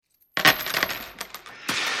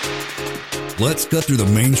Let's cut through the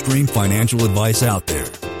mainstream financial advice out there.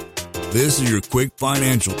 This is your quick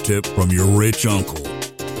financial tip from your rich uncle.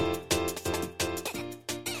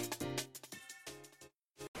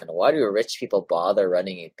 Why do rich people bother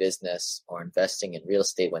running a business or investing in real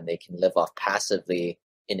estate when they can live off passively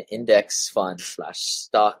in index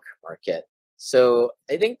fund/stock market? So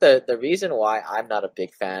I think the reason why I'm not a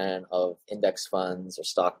big fan of index funds or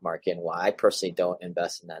stock market and why I personally don't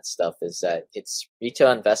invest in that stuff is that it's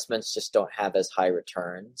retail investments just don't have as high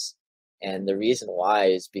returns. And the reason why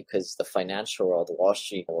is because the financial world, Wall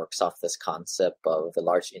Street, works off this concept of the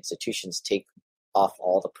large institutions take off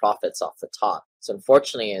all the profits off the top. So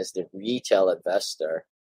unfortunately, as the retail investor,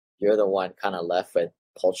 you're the one kind of left with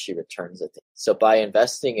paltry returns. So by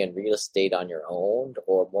investing in real estate on your own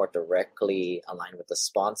or more directly aligned with the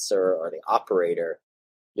sponsor or the operator,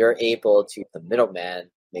 you're able to, the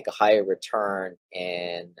middleman, make a higher return.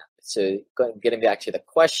 And so getting back to the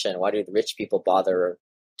question, why do the rich people bother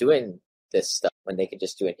doing this stuff when they can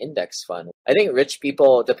just do an index fund? I think rich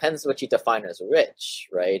people, depends what you define as rich,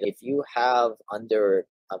 right? If you have under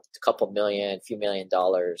a couple million, few $1 million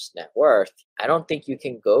net worth, I don't think you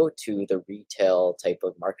can go to the retail type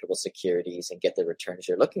of marketable securities and get the returns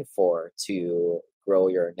you're looking for to grow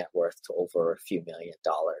your net worth to over a few $1 million.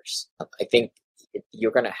 I think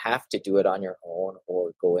you're going to have to do it on your own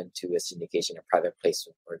or go into a syndication or private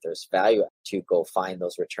placement where there's value to go find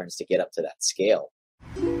those returns to get up to that scale.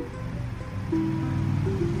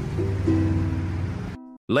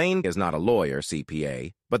 Lane is not a lawyer,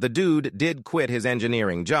 CPA, but the dude did quit his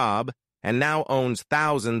engineering job and now owns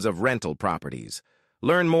thousands of rental properties.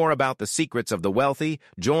 Learn more about the secrets of the wealthy.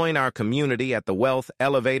 Join our community at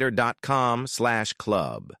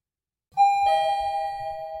thewealthelevator.com/club.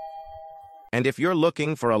 And if you're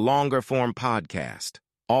looking for a longer form podcast,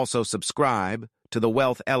 also subscribe to the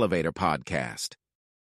Wealth Elevator podcast.